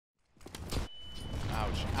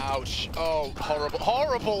Ouch. Oh, horrible.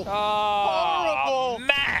 Horrible. Oh, horrible.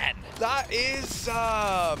 Man. That is,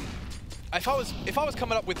 if I was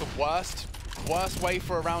coming up with the worst way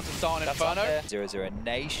for a round to start in Inferno. 0-0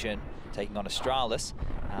 Nation taking on Astralis.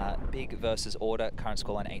 Big versus Order, current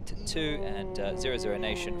scoreline 8-2, and 0-0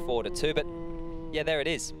 Nation 4-2. But yeah, there it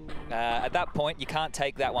is. At that point, you can't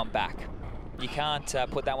take that one back. You can't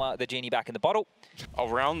put the genie back in the bottle.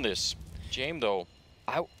 Around this, James though.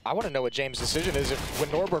 I want to know what James' decision is when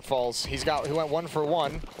Norbert falls. He went 1 for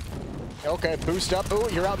 1. Okay, boost up.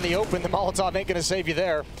 Ooh, you're out in the open. The Molotov ain't gonna save you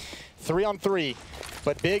there. 3 on 3.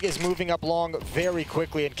 But Big is moving up long very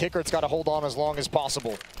quickly, and Kickert's got to hold on as long as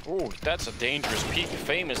possible. Ooh, that's a dangerous peek.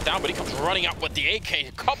 Fame is down, but he comes running up with the AK.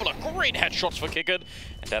 A couple of great headshots for Kickert,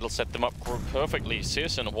 and that'll set them up perfectly.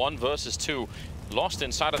 Searson 1 versus 2. Lost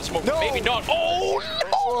inside of the smoke, no. Maybe not. Oh,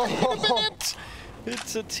 no, wait a minute.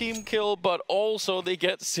 It's a team kill, but also they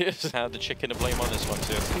get Searson. Had the chicken to blame on this one,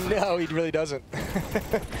 Searson. No, he really doesn't.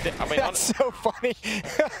 I mean, that's so funny.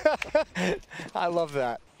 I love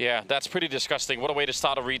that. Yeah, that's pretty disgusting. What a way to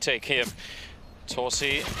start a retake here.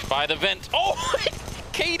 Torsi by the vent. Oh,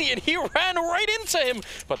 Katie, and he ran right into him.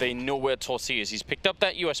 But they know where Torsi is. He's picked up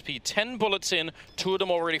that USP. 10 bullets in. 2 of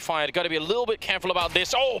them already fired. Got to be a little bit careful about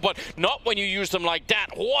this. Oh, but not when you use them like that.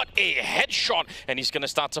 What a headshot. And he's going to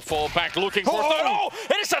start to fall back looking for a third. Oh,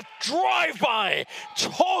 and it's a drive-by.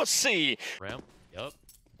 Torsi. Ramp. Yep.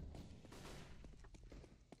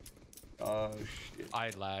 Shit. I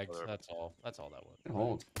lagged. That's all. That's all that was.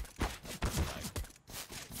 Hold.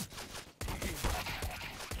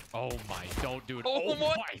 Oh my, don't do it. Oh, what?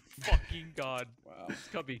 My fucking god. Wow.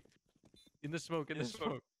 Cubby. In the smoke, in the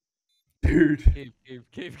smoke. Dude.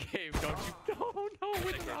 Cave. Don't you. No,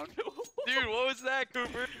 wait around. Dude, what was that,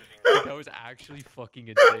 Cooper? That was actually fucking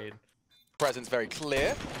insane. Presence very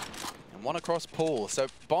clear. And 1 across pool. So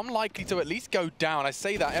bomb likely to at least go down. I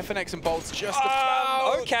say that. FNX and Bolt's just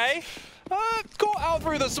about. Okay. Caught out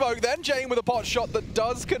through the smoke then. Jane with a pot shot that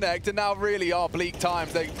does connect, and now really are bleak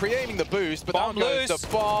times. They're pre-aiming the boost, but Bomb down goes loose. the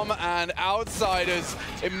bomb, and Outsiders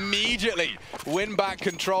immediately win back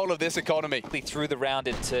control of this economy. They threw the round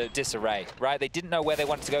into disarray, right? They didn't know where they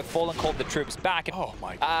wanted to go. Fallen called the troops back. And, Oh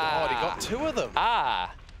my god, he got 2 of them.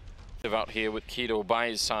 Out here with Keto by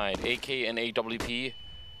his side. AK and AWP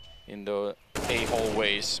in the A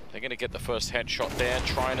hallways. They're gonna get the first headshot there,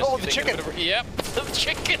 trying to. Oh, the chicken! Yep, the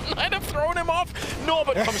chicken might have thrown him off.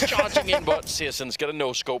 Norbert comes charging in, but Searson's gonna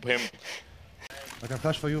no-scope him. I can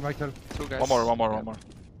flash for you, Michael. 2 guys. One more.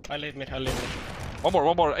 I leave mid, I leave mid.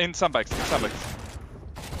 One more, in sandbags, In front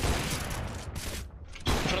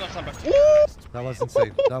of somebody. That was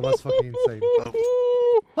insane. That was fucking insane.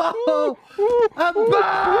 Oh, I'm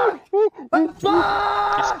back!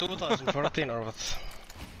 It's 2014 or what?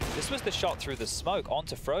 This was the shot through the smoke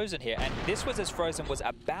onto Frozen here, and this was as Frozen was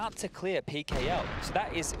about to clear PKL. So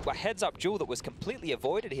that is a heads-up duel that was completely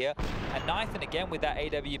avoided here. And Nathan again with that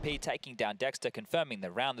AWP taking down Dexter, confirming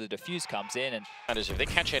the round. The defuse comes in, and If they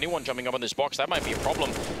catch anyone jumping up on this box, that might be a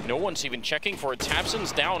problem. No one's even checking for it.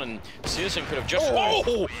 Tabson's down, and Searson could have just...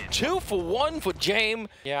 Oh! 2 for 1 for James.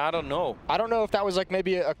 Yeah, I don't know. I don't know if that was like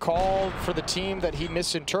maybe a call for the team that he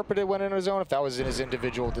misinterpreted when in his zone, if that was in his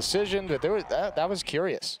individual decision, but there was, that was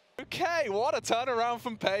curious. Okay, what a turnaround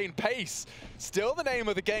from Pain. Pace, still the name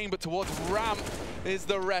of the game, but towards ramp is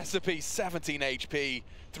the recipe. 17 HP,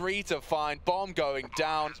 3 to find, bomb going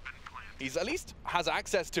down. He's at least has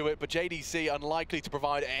access to it, but JDC unlikely to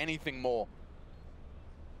provide anything more.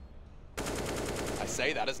 I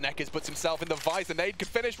say that as Nekkis puts himself in the vice. The nade could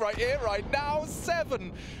finish right here, right now.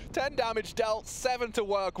 10 damage dealt, 7 to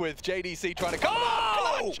work with. JDC trying to come up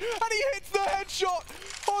clutch, and he hits the headshot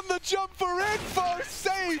on the jump for info.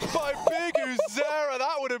 Saved by Big xantares.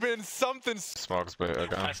 That would have been something. Smokes B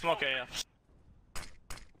again. I smoke A, yeah.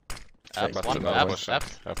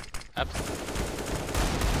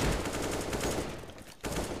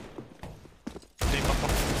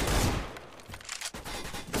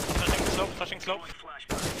 Flashing slope.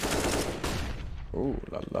 Ooh,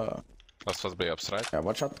 la la. Last was B ups, right? Yeah,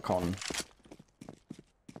 watch out, Con.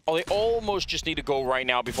 Oh, they almost just need to go right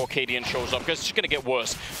now before KDN shows up, because it's just going to get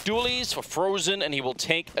worse. Dualies for Frozen, and he will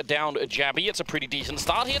take down Jabby. It's a pretty decent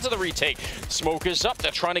start here to the retake. Smoke is up.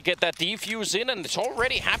 They're trying to get that defuse in, and it's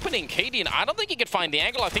already happening. KDN, I don't think he can find the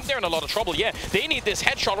angle. I think they're in a lot of trouble. Yeah, they need this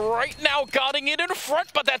headshot right now, guarding it in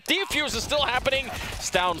front, but that defuse is still happening.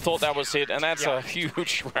 Stown thought that was it, and that's a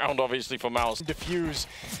huge round, obviously, for Mouse. Diffuse.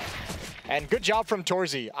 And good job from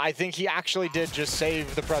Torzy. I think he actually did just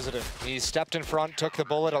save the president. He stepped in front, took the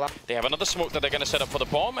bullet. They have another smoke that they're going to set up for the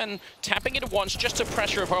bomb, and tapping it once just to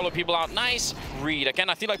pressure a couple of people out. Nice read. Again,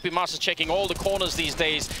 I feel like Bimas is checking all the corners these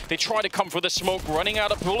days. They try to come for the smoke, running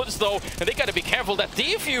out of bullets though, and they got to be careful. That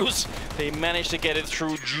defuse, they managed to get it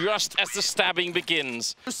through just as the stabbing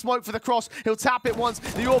begins. Smoke for the cross. He'll tap it once.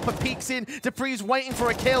 The AWP peeks in. Dupree's waiting for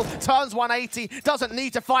a kill. Turns 180. Doesn't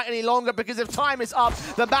need to fight any longer because if time is up,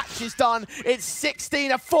 the match is done. It's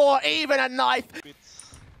 16-4, even a knife.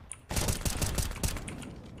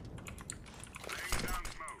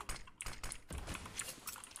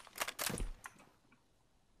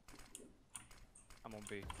 I'm on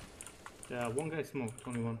B. Yeah, one guy smoked,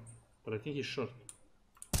 only one. But I think he's short.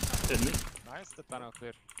 Dead mid. Nice, the panel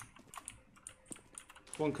clear.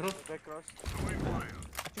 One cross. Back cross.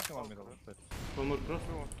 I think one middle. But One more cross.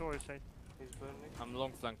 Two side. He's burning. I'm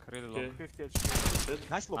long flank, really long. Okay. 50 HP. Dead.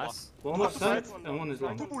 Nice, nice. One more side and one is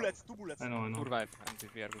long. Two bullets. I know. Survive, and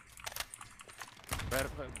we are good.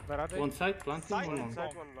 Where are they? One side, planting, one long.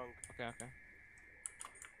 Side, one long. Okay.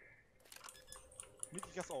 Mid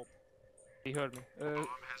just up. He heard me.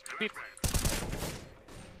 Pit.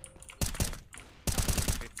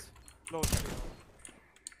 Low.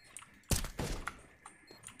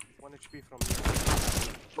 1 HP from you.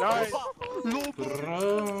 Nice!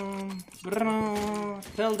 Bro,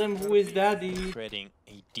 tell them who is daddy. Creating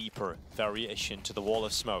a deeper variation to the wall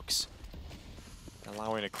of smokes,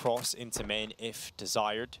 allowing a cross into main if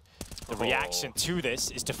desired. The reaction to this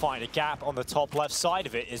is to find a gap on the top left side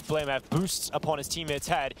of it as Blamev boosts upon his teammate's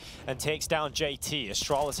head and takes down JT.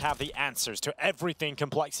 Astralis have the answers to everything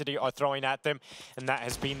Complexity are throwing at them, and that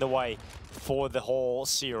has been the way for the whole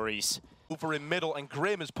series. Over in middle, and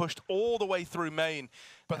Grim has pushed all the way through main.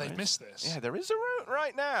 But they've missed this. Yeah, there is a route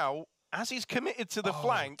right now, as he's committed to the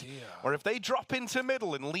flank, or if they drop into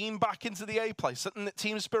middle and lean back into the A play, something that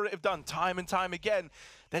Team Spirit have done time and time again,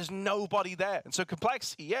 there's nobody there. And so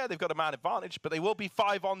Complexity, yeah, they've got a man advantage, but they will be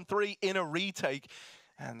 5-on-3 in a retake.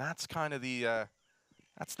 And that's kind of the,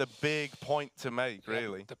 that's the big point to make,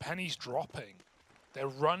 really. The penny's dropping. They're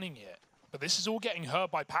running it. But this is all getting hurt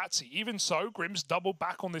by Patsy. Even so, Grim's doubled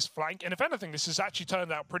back on this flank. And if anything, this has actually turned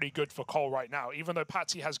out pretty good for Cole right now. Even though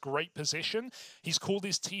Patsy has great position, he's called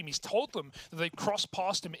his team. He's told them that they've crossed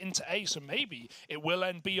past him into A. So maybe it will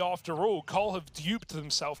end B after all. Cole have duped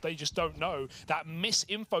themselves. They just don't know. That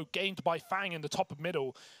misinfo gained by Fang in the top of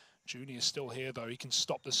middle. Junior's still here, though. He can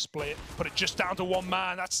stop the split. Put it just down to one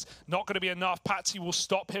man. That's not going to be enough. Patsy will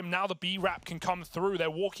stop him. Now the B-Rap can come through.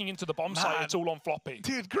 They're walking into the bomb site. It's all on Floppy.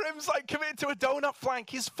 Dude, Grim's like committed to a donut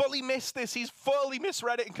flank. He's fully missed this. He's fully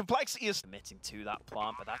misread it, and Complexity is committing to that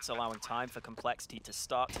plant, but that's allowing time for Complexity to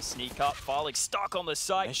start to sneak up. Farley stuck on the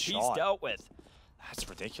site. He's dealt with. That's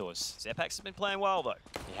ridiculous. Zipex has been playing well, though.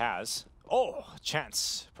 He has. Oh,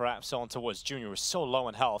 chance perhaps on towards Junior. Was so low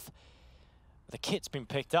in health. The kit's been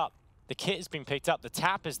picked up. The kit has been picked up. The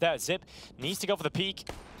tap is there. Zip needs to go for the peak.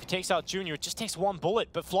 If he takes out Junior, it just takes one bullet,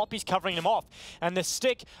 but Floppy's covering him off. And the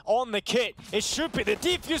stick on the kit, it should be the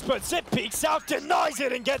defuse, but Zip peeks out, denies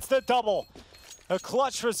it, and gets the double. A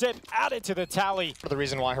clutch for Zip added to the tally. The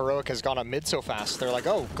reason why Heroic has gone up mid so fast, they're like,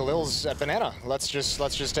 oh, Khalil's at Banana. Let's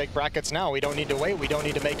just take brackets now. We don't need to wait. We don't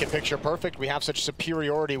need to make it picture perfect. We have such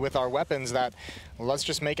superiority with our weapons that let's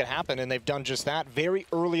just make it happen. And they've done just that very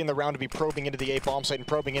early in the round to be probing into the A bomb site and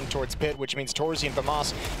probing in towards pit, which means Torzy and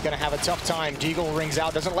Famas gonna have a tough time. Deagle rings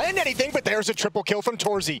out, doesn't land anything, but there's a triple kill from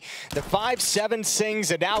Torzy. The 5-7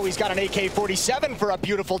 sings, and now he's got an AK-47 for a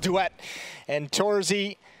beautiful duet. And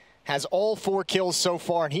Torzy has all 4 kills so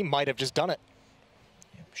far, and he might have just done it.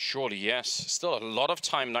 Surely, yes. Still a lot of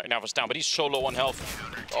time Navas down, but he's so low on health.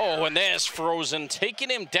 Oh, and there's Frozen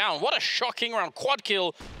taking him down. What a shocking round. Quad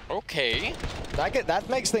kill. Okay. That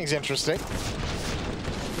makes things interesting.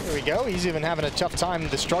 Here we go. He's even having a tough time.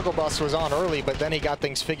 The struggle bus was on early, but then he got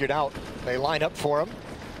things figured out. They line up for him.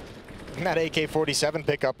 And that AK-47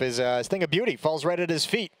 pickup is a thing of beauty. Falls right at his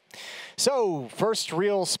feet. So, first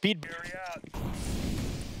real speed.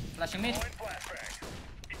 Flashing mid.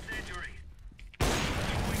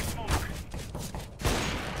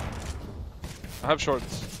 I have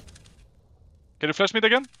shorts. Can you flash mid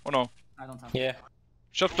again? Or no? I don't have. Yeah.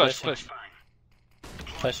 Shot flash, flash.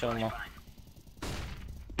 Flash on now.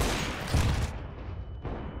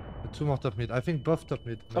 2 more top mid. I think both top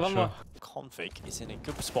mid. Not sure. Config is in a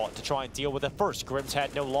good spot to try and deal with it first. Grim's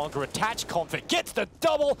head no longer attached. Config gets the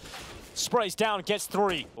double. Sprays down, gets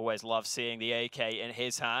 3. Always love seeing the AK in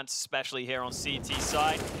his hands, especially here on CT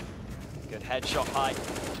side. Good headshot height,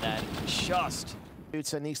 and then just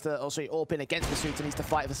Suitor needs to, AWP in against the Suitor, needs to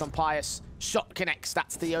fight for some pious. Shot connects,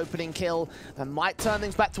 that's the opening kill. And might turn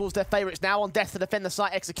things back towards their favorites now on death to defend the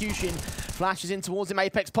site execution. Flashes in towards him,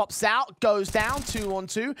 Apex pops out, goes down,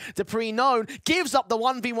 2-on-2. Dupree known, gives up the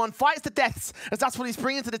 1v1, fights to deaths, as that's what he's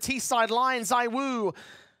bringing to the T-side line. ZywOo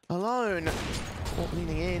alone.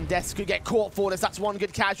 Leaning in, Deaths could get caught for this, that's one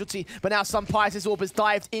good casualty, but now some Pious' AWP has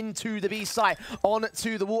dived into the B site, on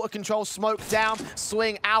to the water control, smoke down,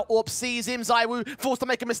 swing out, AWP sees him, ZywOo forced to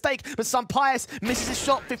make a mistake, but some Pious misses his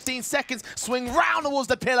shot, 15 seconds, swing round towards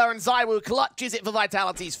the pillar, and ZywOo clutches it for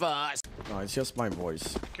Vitality's first. No, it's just my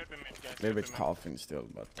voice. A little bit coughing still,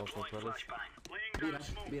 but...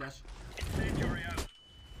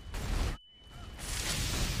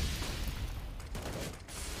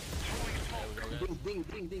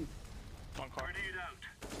 Ding. One car.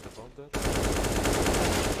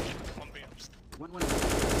 One.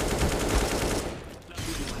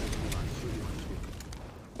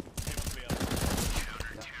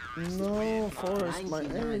 No, Forrest, my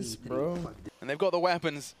ace, bro. And they've got the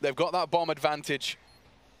weapons. They've got that bomb advantage.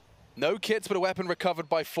 No kits, but a weapon recovered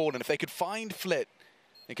by Fallen. If they could find Flit,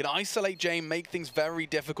 they can isolate Jame, make things very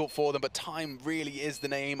difficult for them, but time really is the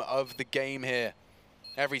name of the game here.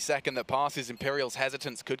 Every second that passes, Imperial's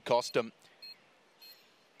hesitance could cost them.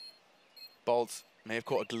 Bolts may have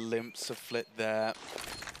caught a glimpse of Flit there.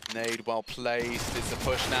 Nade well placed. It's a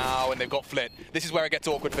push now, and they've got Flit. This is where it gets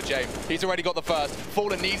awkward for Jame. He's already got the first.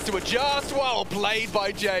 Fallen needs to adjust. Well played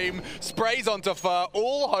by Jame. Sprays onto Fur.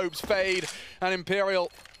 All hopes fade, and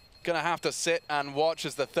Imperial gonna have to sit and watch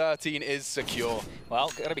as the 13 is secure.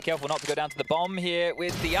 Well, gotta be careful not to go down to the bomb here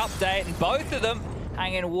with the update, and both of them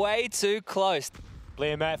hanging way too close.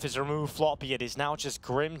 BlameF has removed Floppy. It is now just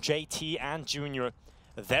Grim, JT, and Junior.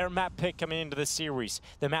 Their map pick coming into the series.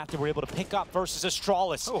 The map they were able to pick up versus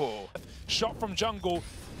Astralis. Oh. Shot from jungle.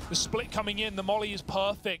 The split coming in. The molly is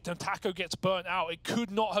perfect, and Taco gets burnt out. It could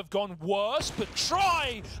not have gone worse, but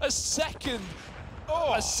try a second.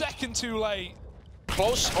 Oh, a second too late.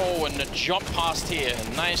 Close, and a jump past here. A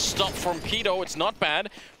nice stop from Pito. It's not bad,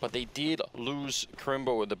 but they did lose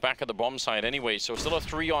Crimbo at the back of the bomb side anyway, so still a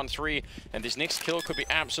 3-on-3, and this next kill could be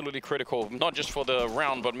absolutely critical, not just for the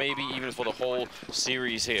round, but maybe even for the whole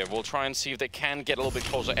series here. We'll try and see if they can get a little bit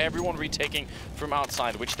closer. Everyone retaking from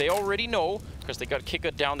outside, which they already know, because they got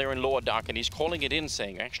Kicker down there in lower dark, and he's calling it in,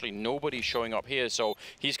 saying, actually, nobody's showing up here, so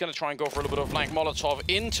he's going to try and go for a little bit of Black Molotov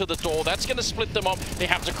into the door. That's going to split them up. They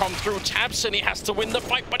have to come through. Tabson, he has to win the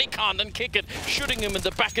fight, but he can't, and kick it. Shooting him in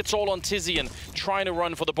the back, it's all on Tizian, trying to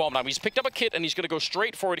run for the bomb. Now, he's picked up a kit, and he's going to go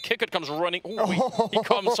straight for it. Kick it comes running. Ooh, he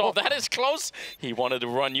comes off. That is close. He wanted to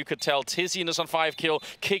run. You could tell Tizian is on 5 kill.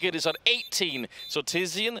 Kick it is on 18. So,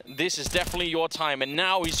 Tizian, this is definitely your time, and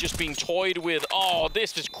now he's just being toyed with. Oh,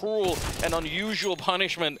 this is cruel and unusual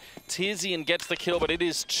punishment. Tizian gets the kill, but it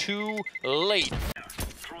is too late.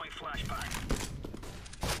 Throwing flashbang.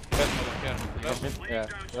 Yeah,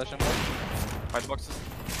 flash him. White boxes.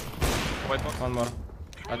 White box. One more.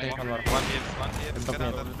 I think one more. One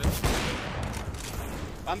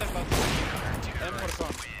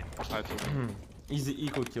here. Easy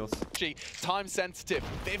equal kills. Time sensitive.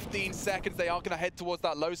 15 seconds. They are going to head towards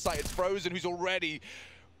that low site. It's Frozen, who's already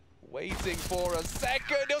waiting for a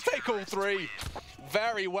second. He'll take all 3.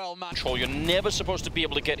 Very well matched. You're never supposed to be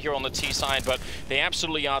able to get here on the T side, but they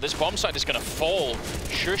absolutely are. This bomb site is going to fall.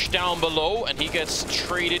 Shush down below, and he gets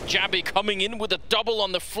traded. Jabby coming in with a double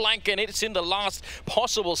on the flank, and it's in the last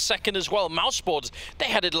possible second as well. Mousesports, they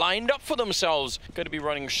had it lined up for themselves. Going to be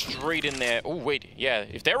running straight in there. Oh, wait, yeah.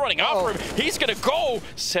 If they're running after him, he's going to go,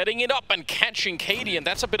 setting it up and catching Katie, and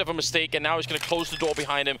that's a bit of a mistake, and now he's going to close the door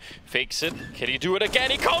behind him. Fakes it. Can he do it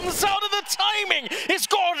again? He comes out of the timing! It's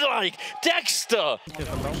godlike! Dexter!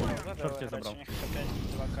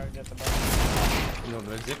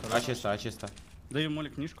 Чисто. Даю Моле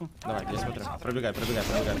книжку. Давай, я смотрю. Пробегай.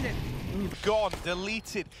 Gone,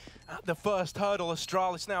 deleted at the first hurdle.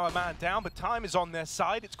 Astralis now a man down, but time is on their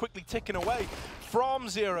side. It's quickly ticking away from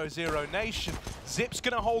 0-0 Nation. Zip's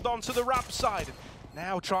going to hold on to the ramp side.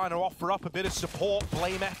 Now trying to offer up a bit of support.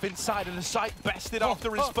 BlameF inside of the site, bested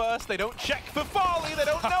after his first. They don't check for Farley, they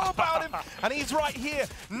don't know about him. And he's right here,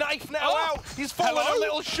 knife now out. He's fallen a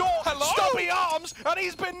little short, stubby arms, and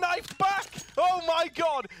he's been knifed back. Oh my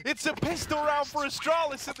God, it's a pistol round for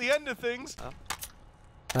Astralis at the end of things.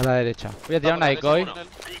 A la derecha. Voy a tirar una decoy.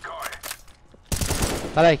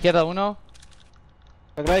 A la izquierda uno.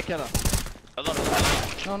 A la izquierda.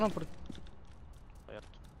 No, por...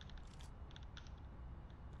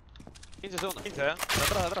 15 segundos. 15, ¿eh?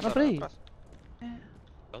 Atrás. No, por ahí.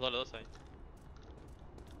 Los dos ahí.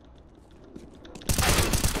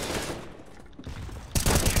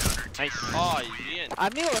 Nice. Ay, bien.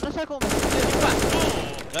 Amigo, no sé cómo me...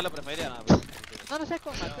 Yo lo preferiría, no. No sé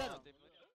cómo hacerlo, tío.